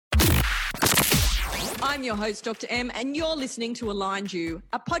I'm your host, Dr. M, and you're listening to Aligned You,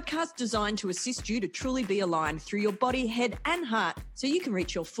 a podcast designed to assist you to truly be aligned through your body, head, and heart so you can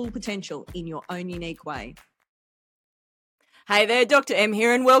reach your full potential in your own unique way. Hey there, Dr. M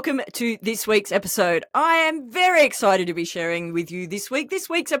here, and welcome to this week's episode. I am very excited to be sharing with you this week. This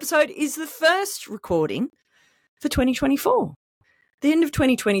week's episode is the first recording for 2024. The end of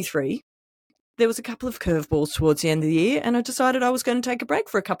 2023. There was a couple of curveballs towards the end of the year, and I decided I was going to take a break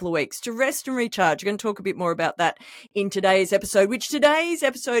for a couple of weeks to rest and recharge. We're going to talk a bit more about that in today's episode, which today's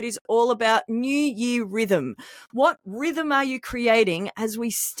episode is all about New Year rhythm. What rhythm are you creating as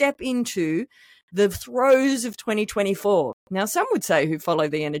we step into the throes of 2024? Now, some would say, who follow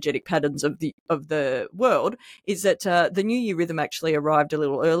the energetic patterns of the world, is that the New Year rhythm actually arrived a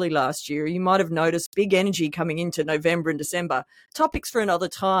little early last year. You might have noticed big energy coming into November and December. Topics for another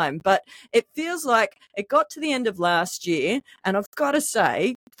time, but it feels like it got to the end of last year, and I've got to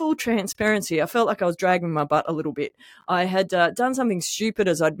say, full transparency, I felt like I was dragging my butt a little bit. I had done something stupid,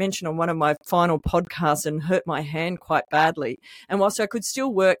 as I'd mentioned on one of my final podcasts, and hurt my hand quite badly. And whilst I could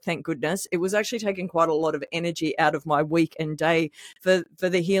still work, thank goodness, it was actually taking quite a lot of energy out of my week and day for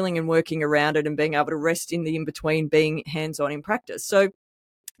the healing and working around it and being able to rest in the in-between, being hands-on in practice. So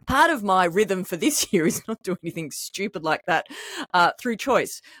part of my rhythm for this year is not do anything stupid like that through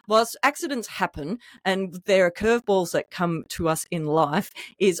choice. Whilst accidents happen and there are curveballs that come to us in life,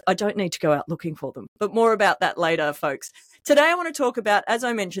 is I don't need to go out looking for them. But more about that later, folks. Today, I want to talk about, as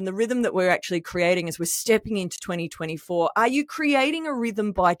I mentioned, the rhythm that we're actually creating as we're stepping into 2024. Are you creating a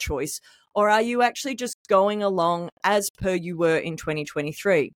rhythm by choice, or are you actually just going along as per you were in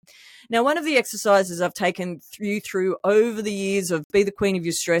 2023? Now, one of the exercises I've taken you through over the years of Be the Queen of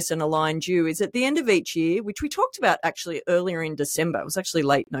Your Stress and Aligned You is at the end of each year, which we talked about actually earlier in December, it was actually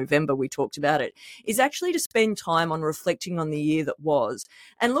late November we talked about it, is actually to spend time on reflecting on the year that was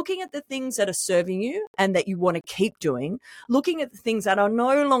and looking at the things that are serving you and that you want to keep doing, looking at the things that are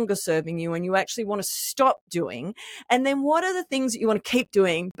no longer serving you and you actually want to stop doing, and then what are the things that you want to keep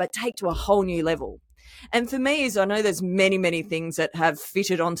doing but take to a whole new level. And for me, is I know there's many, many things that have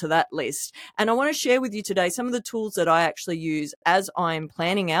fitted onto that list. And I want to share with you today some of the tools that I actually use as I'm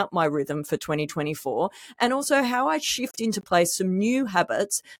planning out my rhythm for 2024, and also how I shift into place some new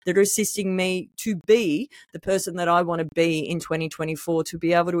habits that are assisting me to be the person that I want to be in 2024, to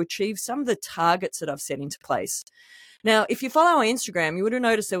be able to achieve some of the targets that I've set into place. Now, if you follow our Instagram, you would have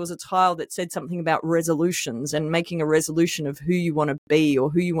noticed there was a tile that said something about resolutions and making a resolution of who you want to be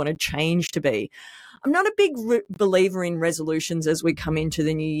or who you want to change to be. I'm not a big believer in resolutions as we come into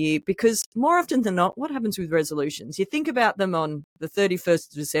the new year, because more often than not, what happens with resolutions? You think about them on the 31st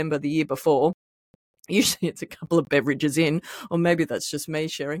of December the year before. Usually it's a couple of beverages in, or maybe that's just me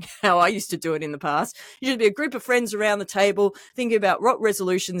sharing how I used to do it in the past. Usually be a group of friends around the table thinking about what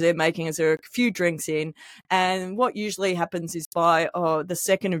resolutions they're making as there are a few drinks in. And what usually happens is by the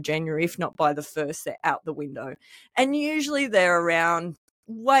 2nd of January, if not by the 1st, they're out the window. And usually they're around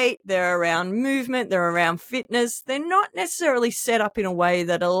weight, they're around movement, they're around fitness. They're not necessarily set up in a way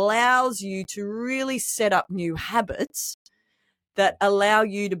that allows you to really set up new habits that allow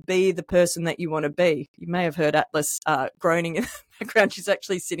you to be the person that you want to be. You may have heard Atlas groaning in the background. She's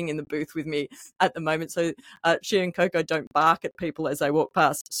actually sitting in the booth with me at the moment. So she and Coco don't bark at people as they walk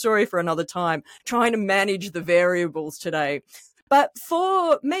past. Sorry for another time. Trying to manage the variables today. But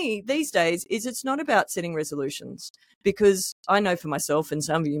for me these days, it's not about setting resolutions, because I know for myself, and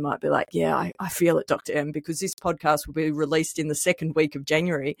some of you might be like, yeah, I feel it, Dr. M, because this podcast will be released in the second week of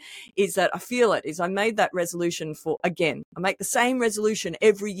January, is that I feel it, is I made that resolution I make the same resolution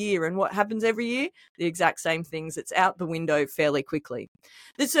every year. And what happens every year? The exact same things. It's out the window fairly quickly.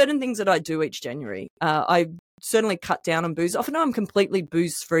 There's certain things that I do each January. I certainly cut down on booze. Often I'm completely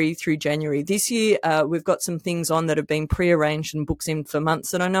booze-free through January. This year, we've got some things on that have been pre-arranged and booked in for months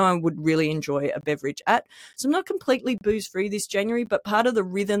that I know I would really enjoy a beverage at. So I'm not completely booze-free this January, but part of the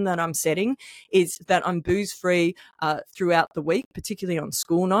rhythm that I'm setting is that I'm booze-free throughout the week, particularly on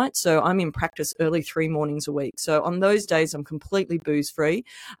school nights. So I'm in practice early 3 mornings a week. So on those days, I'm completely booze-free.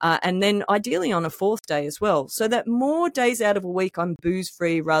 And then ideally on a 4th day as well, so that more days out of a week, I'm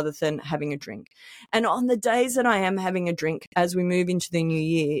booze-free rather than having a drink. And on the days that I am having a drink as we move into the new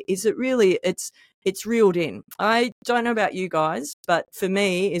year, is it really, it's reeled in. I don't know about you guys, but for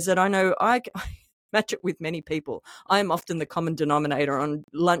me is that I know I match it with many people. I am often the common denominator on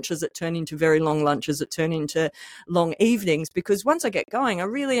lunches that turn into very long lunches, that turn into long evenings, because once I get going, I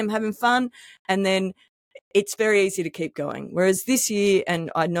really am having fun, and then it's very easy to keep going. Whereas this year,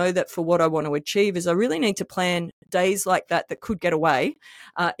 and I know that for what I want to achieve, is I really need to plan days like that could get away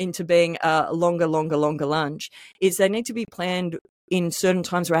into being a longer lunch, is they need to be planned in certain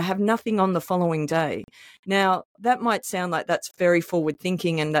times where I have nothing on the following day. Now, that might sound like that's very forward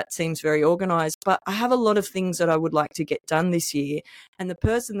thinking and that seems very organized, but I have a lot of things that I would like to get done this year. And the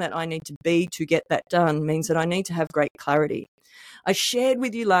person that I need to be to get that done means that I need to have great clarity. I shared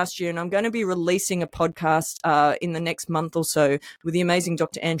with you last year, and I'm going to be releasing a podcast in the next month or so with the amazing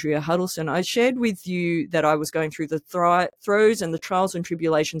Dr. Andrea Huddleston. I shared with you that I was going through the throes and the trials and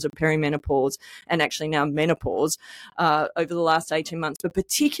tribulations of perimenopause and actually now menopause over the last 18 months, but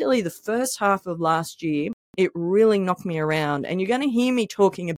particularly the first half of last year, it really knocked me around. And you're going to hear me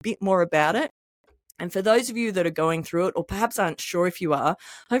talking a bit more about it. And for those of you that are going through it, or perhaps aren't sure if you are,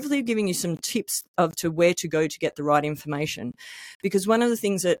 hopefully giving you some tips to where to go to get the right information. Because one of the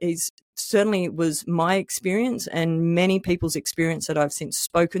things that is certainly was my experience and many people's experience that I've since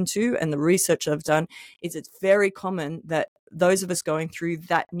spoken to and the research I've done is it's very common that those of us going through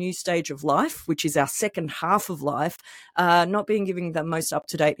that new stage of life, which is our second half of life, not being given the most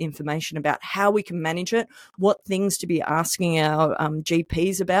up-to-date information about how we can manage it, what things to be asking our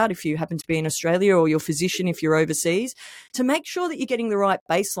GPs about if you happen to be in Australia, or your physician if you're overseas, to make sure that you're getting the right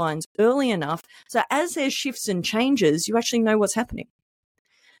baselines early enough so as there's shifts and changes, you actually know what's happening.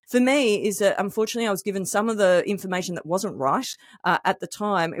 For me is that unfortunately I was given some of the information that wasn't right at the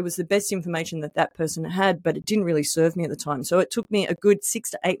time. It was the best information that that person had, but it didn't really serve me at the time. So it took me a good 6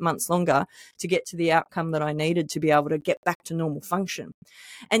 to 8 months longer to get to the outcome that I needed to be able to get back to normal function.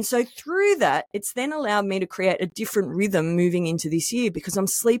 And so through that, it's then allowed me to create a different rhythm moving into this year because I'm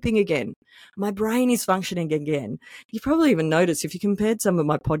sleeping again. My brain is functioning again. You probably even notice if you compared some of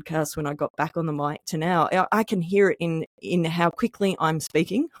my podcasts when I got back on the mic to now, I can hear it in how quickly I'm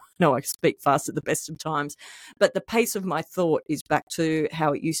speaking. No, I speak fast at the best of times, but the pace of my thought is back to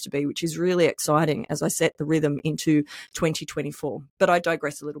how it used to be, which is really exciting as I set the rhythm into 2024. But I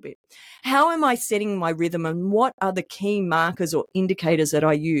digress a little bit. How am I setting my rhythm, and what are the key markers or indicators that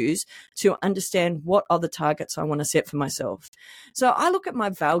I use to understand what are the targets I want to set for myself? So I look at my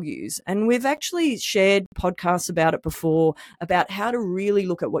values, and we've actually shared podcasts about it before, about how to really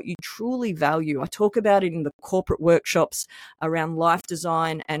look at what you truly value. I talk about it in the corporate workshops around life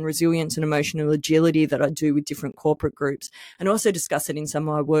design and resilience and emotional agility that I do with different corporate groups, and also discuss it in some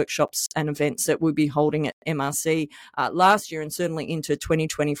of my workshops and events that we'll be holding at MRC last year and certainly into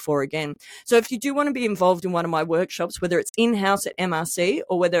 2024 again. So if you do want to be involved in one of my workshops, whether it's in-house at MRC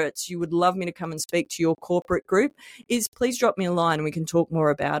or whether it's you would love me to come and speak to your corporate group, is please drop me a line and we can talk more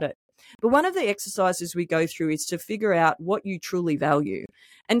about it. But one of the exercises we go through is to figure out what you truly value.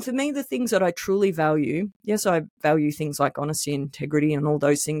 And for me, the things that I truly value, yes, I value things like honesty, integrity, and all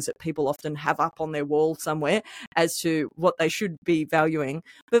those things that people often have up on their wall somewhere as to what they should be valuing.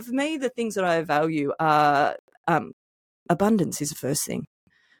 But for me, the things that I value are abundance is the first thing.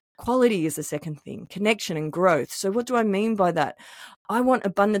 Quality is the second thing, connection and growth. So what do I mean by that? I want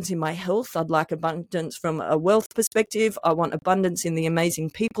abundance in my health. I'd like abundance from a wealth perspective. I want abundance in the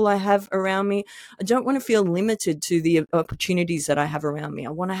amazing people I have around me. I don't want to feel limited to the opportunities that I have around me. I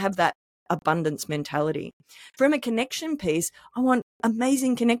want to have that abundance mentality. From a connection piece, I want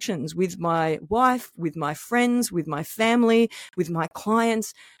amazing connections with my wife, with my friends, with my family, with my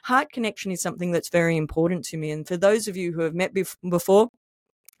clients. Heart connection is something that's very important to me. And for those of you who have met before,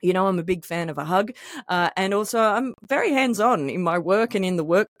 you know, I'm a big fan of a hug, and also I'm very hands-on in my work and in the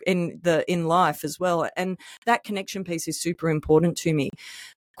work in life as well. And that connection piece is super important to me.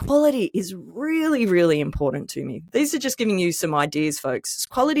 Quality is really, really important to me. These are just giving you some ideas, folks.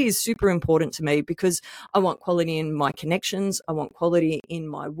 Quality is super important to me because I want quality in my connections. I want quality in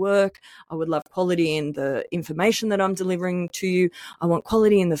my work. I would love quality in the information that I'm delivering to you. I want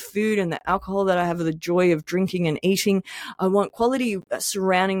quality in the food and the alcohol that I have the joy of drinking and eating. I want quality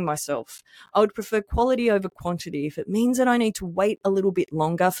surrounding myself. I would prefer quality over quantity. If it means that I need to wait a little bit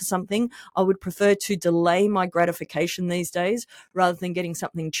longer for something, I would prefer to delay my gratification these days rather than getting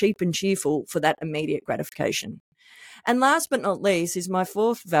something cheap and cheerful for that immediate gratification. And last but not least is my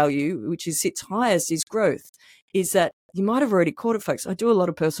fourth value, which sits highest, is growth, is that you might have already caught it, folks. I do a lot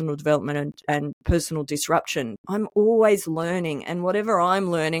of personal development and personal disruption. I'm always learning, and whatever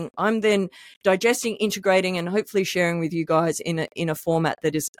I'm learning, I'm then digesting, integrating, and hopefully sharing with you guys in a format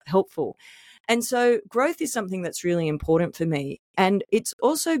that is helpful. And so growth is something that's really important for me. And it's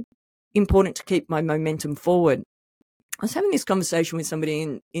also important to keep my momentum forward. I was having this conversation with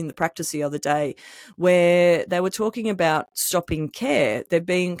somebody in the practice the other day where they were talking about stopping care. They've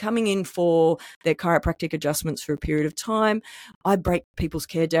been coming in for their chiropractic adjustments for a period of time. I break people's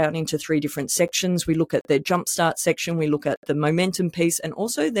care down into 3 different sections. We look at their jumpstart section, we look at the momentum piece, and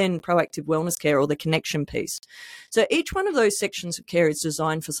also then proactive wellness care or the connection piece. So each one of those sections of care is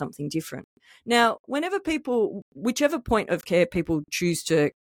designed for something different. Now, whichever point of care people choose to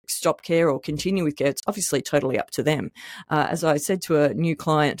stop care or continue with care, it's obviously totally up to them. As I said to a new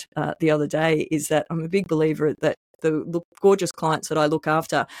client the other day, is that I'm a big believer that the gorgeous clients that I look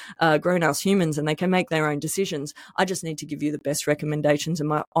after are grown-ass humans and they can make their own decisions. I just need to give you the best recommendations and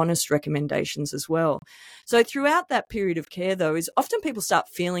my honest recommendations as well. So throughout that period of care, though, is often people start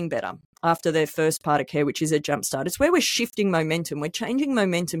feeling better after their first part of care, which is a jumpstart. It's where we're shifting momentum. We're changing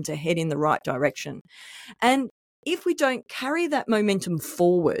momentum to head in the right direction. And if we don't carry that momentum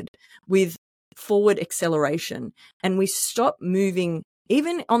forward with forward acceleration and we stop moving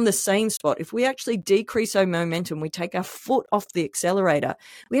even on the same spot, if we actually decrease our momentum, we take our foot off the accelerator,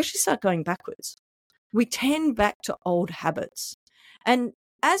 we actually start going backwards. We tend back to old habits. And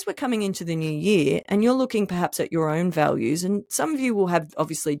as we're coming into the new year and you're looking perhaps at your own values, and some of you will have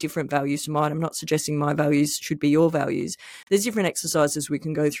obviously different values to mine. I'm not suggesting my values should be your values. There's different exercises we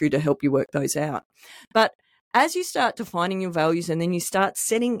can go through to help you work those out. But as you start defining your values and then you start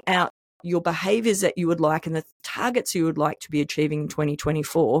setting out your behaviors that you would like and the targets you would like to be achieving in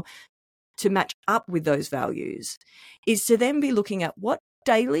 2024 to match up with those values, is to then be looking at what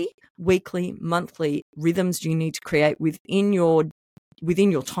daily, weekly, monthly rhythms do you need to create within your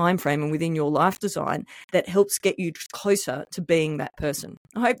time frame and within your life design that helps get you closer to being that person.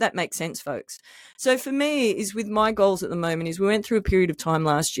 I hope that makes sense, folks. So for me, is with my goals at the moment, is we went through a period of time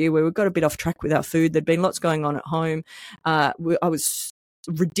last year where we got a bit off track with our food. There'd been lots going on at home. I was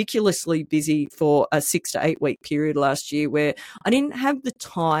ridiculously busy for a 6 to 8 week period last year where I didn't have the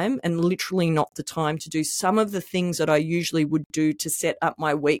time, and literally not the time, to do some of the things that I usually would do to set up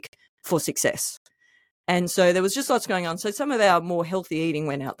my week for success. And so there was just lots going on. So some of our more healthy eating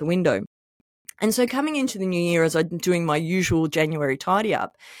went out the window. And so coming into the new year, as I'm doing my usual January tidy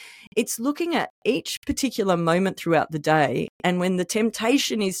up, it's looking at each particular moment throughout the day. And when the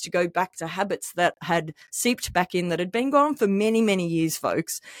temptation is to go back to habits that had seeped back in, that had been gone for many, many years,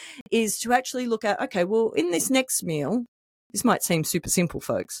 folks, is to actually look at, okay, well, in this next meal, this might seem super simple,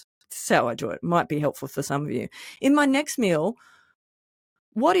 folks. This is how I do it. It might be helpful for some of you. In my next meal,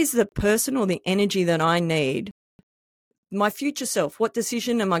 what is the person or the energy that I need? My future self, what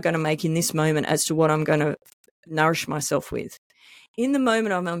decision am I going to make in this moment as to what I'm going to nourish myself with? In the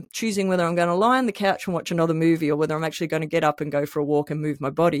moment, I'm choosing whether I'm going to lie on the couch and watch another movie or whether I'm actually going to get up and go for a walk and move my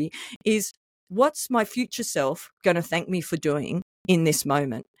body, is what's my future self going to thank me for doing in this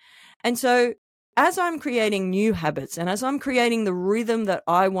moment? And so as I'm creating new habits and as I'm creating the rhythm that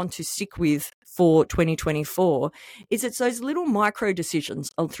I want to stick with for 2024, it's those little micro decisions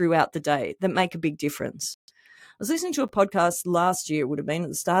throughout the day that make a big difference. I was listening to a podcast last year, it would have been at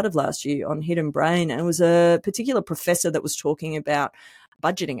the start of last year, on Hidden Brain, and it was a particular professor that was talking about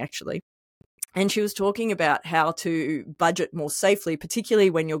budgeting, actually. And she was talking about how to budget more safely, particularly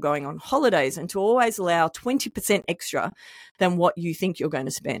when you're going on holidays, and to always allow 20% extra than what you think you're going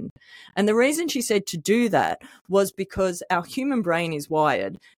to spend. And the reason she said to do that was because our human brain is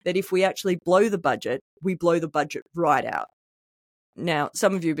wired that if we actually blow the budget, we blow the budget right out. Now,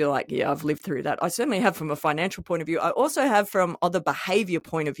 some of you will be like, yeah, I've lived through that. I certainly have from a financial point of view. I also have from other behavior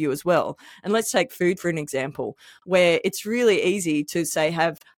point of view as well. And let's take food for an example, where it's really easy to say,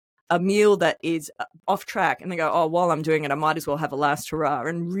 have a meal that is off track, and they go, oh, while I'm doing it, I might as well have a last hurrah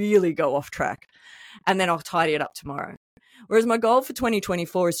and really go off track. And then I'll tidy it up tomorrow. Whereas my goal for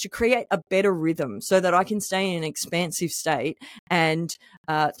 2024 is to create a better rhythm so that I can stay in an expansive state, and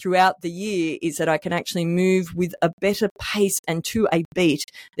throughout the year is that I can actually move with a better pace and to a beat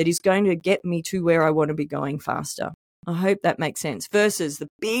that is going to get me to where I want to be going faster. I hope that makes sense. Versus the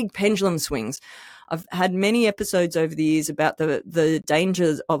big pendulum swings. I've had many episodes over the years about the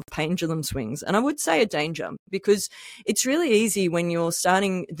dangers of pendulum swings. And I would say a danger, because it's really easy when you're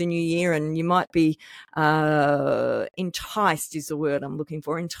starting the new year and you might be enticed is the word I'm looking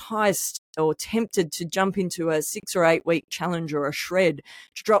for, enticed or tempted to jump into a 6 or 8 week challenge or a shred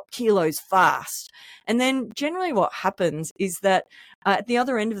to drop kilos fast. And then generally what happens is that at the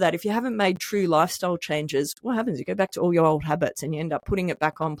other end of that, if you haven't made true lifestyle changes, what happens? You go back to all your old habits and you end up putting it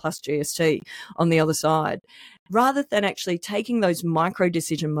back on plus GST on the other side, rather than actually taking those micro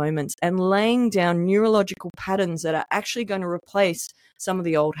decision moments and laying down neurological patterns that are actually going to replace some of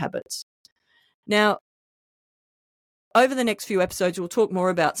the old habits. Now, over the next few episodes, we'll talk more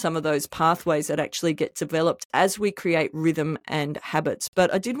about some of those pathways that actually get developed as we create rhythm and habits.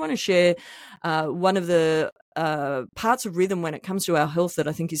 But I did want to share one of the parts of rhythm when it comes to our health that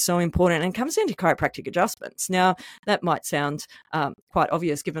I think is so important, and comes into chiropractic adjustments. Now, that might sound quite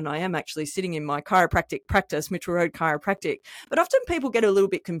obvious given I am actually sitting in my chiropractic practice, Mitchell Road Chiropractic, but often people get a little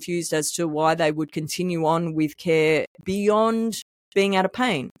bit confused as to why they would continue on with care beyond being out of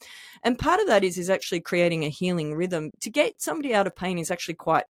pain. And part of that is actually creating a healing rhythm. To get somebody out of pain is actually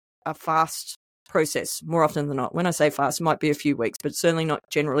quite a fast process, more often than not. When I say fast, it might be a few weeks, but certainly not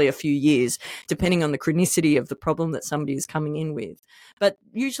generally a few years, depending on the chronicity of the problem that somebody is coming in with. But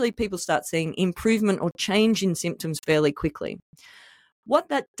usually people start seeing improvement or change in symptoms fairly quickly. What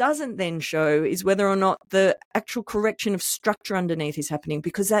that doesn't then show is whether or not the actual correction of structure underneath is happening,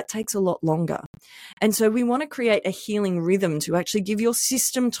 because that takes a lot longer. And so we want to create a healing rhythm to actually give your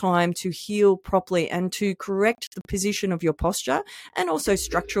system time to heal properly and to correct the position of your posture, and also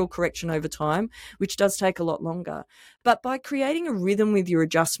structural correction over time, which does take a lot longer. But by creating a rhythm with your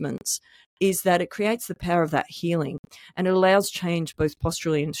adjustments, is that it creates the power of that healing, and it allows change both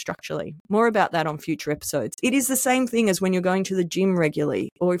posturally and structurally. More about that on future episodes. It is the same thing as when you're going to the gym regularly,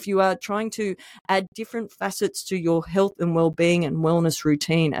 or if you are trying to add different facets to your health and well-being and wellness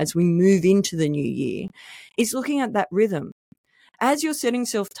routine as we move into the new year, is looking at that rhythm. As you're setting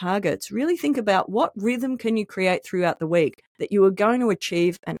self-targets, really think about what rhythm can you create throughout the week that you are going to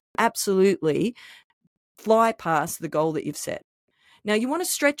achieve and absolutely fly past the goal that you've set. Now, you want to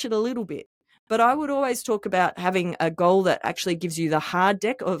stretch it a little bit, but I would always talk about having a goal that actually gives you the hard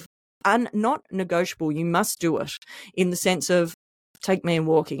deck of not negotiable. You must do it, in the sense of, take me in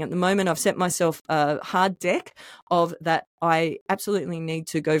walking. At the moment, I've set myself a hard deck of that I absolutely need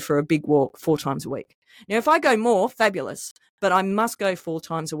to go for a big walk 4 times a week. Now, if I go more, fabulous, but I must go 4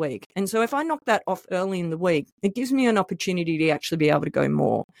 times a week. And so if I knock that off early in the week, it gives me an opportunity to actually be able to go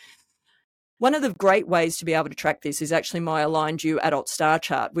more. One of the great ways to be able to track this is actually my Aligned You Adult Star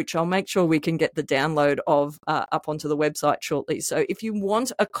Chart, which I'll make sure we can get the download of up onto the website shortly. So if you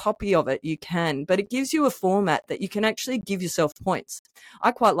want a copy of it, you can, but it gives you a format that you can actually give yourself points. I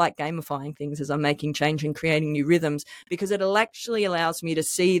quite like gamifying things as I'm making change and creating new rhythms, because it actually allows me to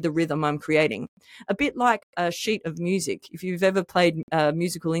see the rhythm I'm creating. A bit like a sheet of music. If you've ever played a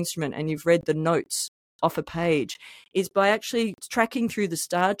musical instrument and you've read the notes off a page, is by actually tracking through the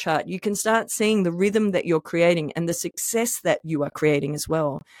star chart, you can start seeing the rhythm that you're creating and the success that you are creating as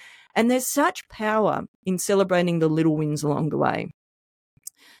well. And there's such power in celebrating the little wins along the way.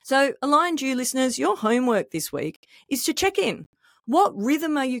 So, Aligned You listeners, your homework this week is to check in. What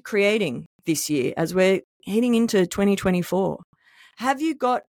rhythm are you creating this year as we're heading into 2024? Have you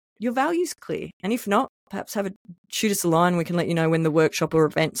got your values clear? And if not, perhaps shoot us a line. We can let you know when the workshop or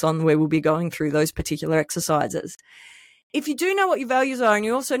event's on where we'll be going through those particular exercises. If you do know what your values are, and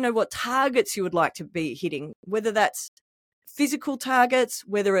you also know what targets you would like to be hitting, whether that's physical targets,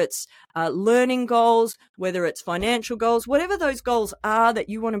 whether it's learning goals, whether it's financial goals, whatever those goals are that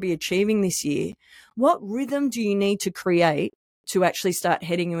you want to be achieving this year, what rhythm do you need to create to actually start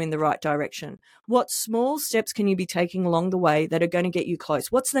heading you in the right direction? What small steps can you be taking along the way that are going to get you close?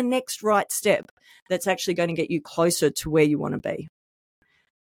 What's the next right step that's actually going to get you closer to where you want to be?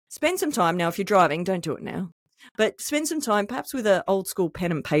 Spend some time now. If you're driving, don't do it now, but spend some time perhaps with an old school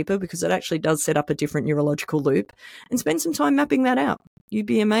pen and paper, because it actually does set up a different neurological loop, and spend some time mapping that out. You'd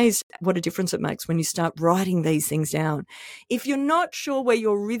be amazed what a difference it makes when you start writing these things down. If you're not sure where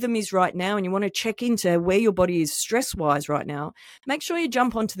your rhythm is right now and you want to check into where your body is stress-wise right now, make sure you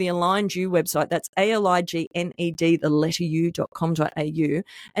jump onto the Aligned You website. That's ALIGNED, the letter U.com.au,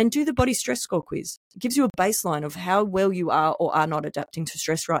 and do the body stress score quiz. It gives you a baseline of how well you are or are not adapting to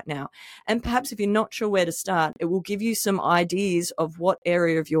stress right now. And perhaps if you're not sure where to start, it will give you some ideas of what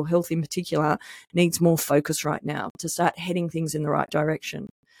area of your health in particular needs more focus right now to start heading things in the right direction.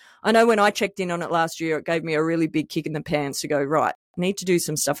 I know when I checked in on it last year, it gave me a really big kick in the pants to go, right, I need to do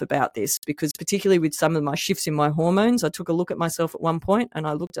some stuff about this, because particularly with some of my shifts in my hormones, I took a look at myself at one point and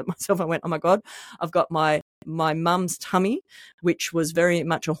I looked at myself and I went, oh my God, I've got my mum's tummy, which was very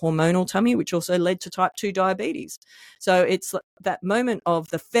much a hormonal tummy, which also led to type 2 diabetes. So it's that moment of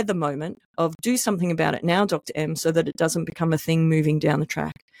the feather moment of do something about it now, Dr. M, so that it doesn't become a thing moving down the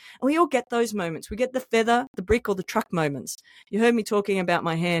track. And we all get those moments. We get the feather, the brick, or the truck moments. You heard me talking about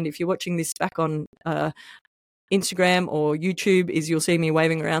my hand. If you're watching this back on Instagram or YouTube, you'll see me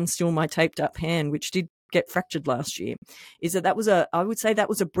waving around still my taped up hand, which did get fractured last year, is that was I would say that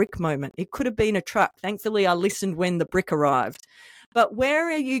was a brick moment. It could have been a truck. Thankfully, I listened when the brick arrived. But where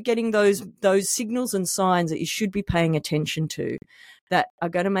are you getting those signals and signs that you should be paying attention to that are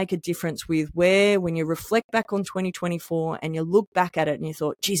going to make a difference with when you reflect back on 2024 and you look back at it and you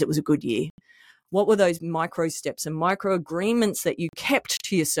thought, geez, it was a good year. What were those micro steps and micro agreements that you kept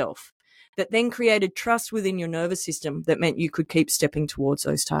to yourself that then created trust within your nervous system that meant you could keep stepping towards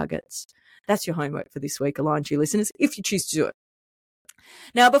those targets? That's your homework for this week, Aligned You listeners, if you choose to do it.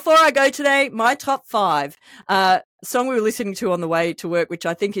 Now, before I go today, my top 5, song we were listening to on the way to work, which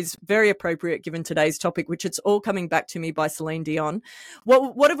I think is very appropriate given today's topic, which It's All Coming Back to Me by Celine Dion.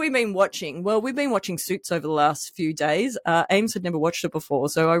 What have we been watching? Well, we've been watching Suits over the last few days. Ames had never watched it before,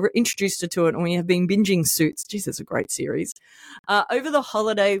 so I introduced her to it, and we have been binging Suits. Jeez, it's a great series. Over the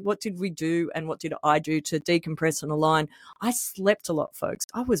holiday, what did we do and what did I do to decompress and align? I slept a lot, folks.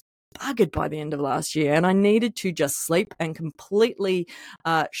 I was buggered by the end of last year, and I needed to just sleep and completely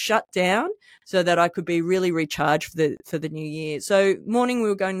shut down so that I could be really recharged for the new year. So morning we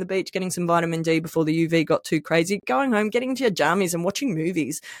were going to the beach, getting some vitamin D before the UV got too crazy, going home, getting into your jammies and watching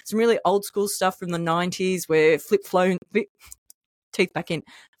movies, some really old school stuff from the 90s where flip phones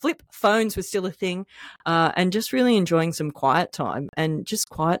were still a thing, and just really enjoying some quiet time and just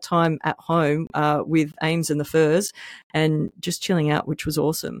quiet time at home with Ames and the Furs and just chilling out, which was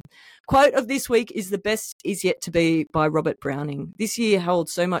awesome. Quote of this week is "The best is yet to be" by Robert Browning. This year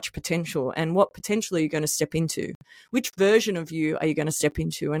holds so much potential, and what potential are you going to step into? Which version of you are you going to step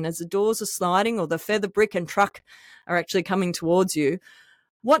into? And as the doors are sliding or the feather brick and truck are actually coming towards you,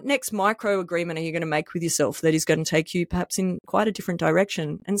 what next micro agreement are you going to make with yourself that is going to take you perhaps in quite a different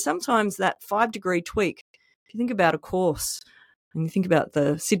direction? And sometimes that 5-degree tweak, if you think about a course and you think about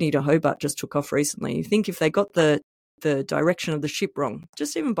the Sydney to Hobart just took off recently, you think if they got the direction of the ship wrong,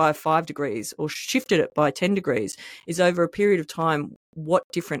 just even by 5 degrees or shifted it by 10 degrees, is over a period of time what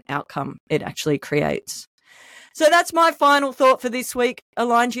different outcome it actually creates. So that's my final thought for this week,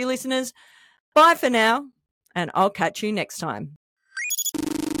 Aligned You listeners. Bye for now, and I'll catch you next time.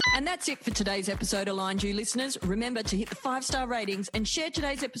 And that's it for today's episode, Aligned You listeners. Remember to hit the 5-star ratings and share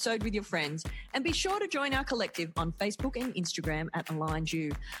today's episode with your friends. And be sure to join our collective on Facebook and Instagram at Aligned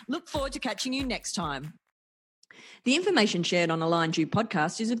You. Look forward to catching you next time. The information shared on Aligned You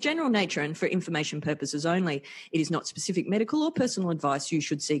podcast is of general nature and for information purposes only. It is not specific medical or personal advice. You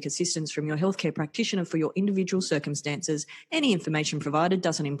should seek assistance from your healthcare practitioner for your individual circumstances. Any information provided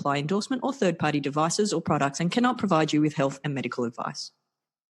doesn't imply endorsement or third-party devices or products and cannot provide you with health and medical advice.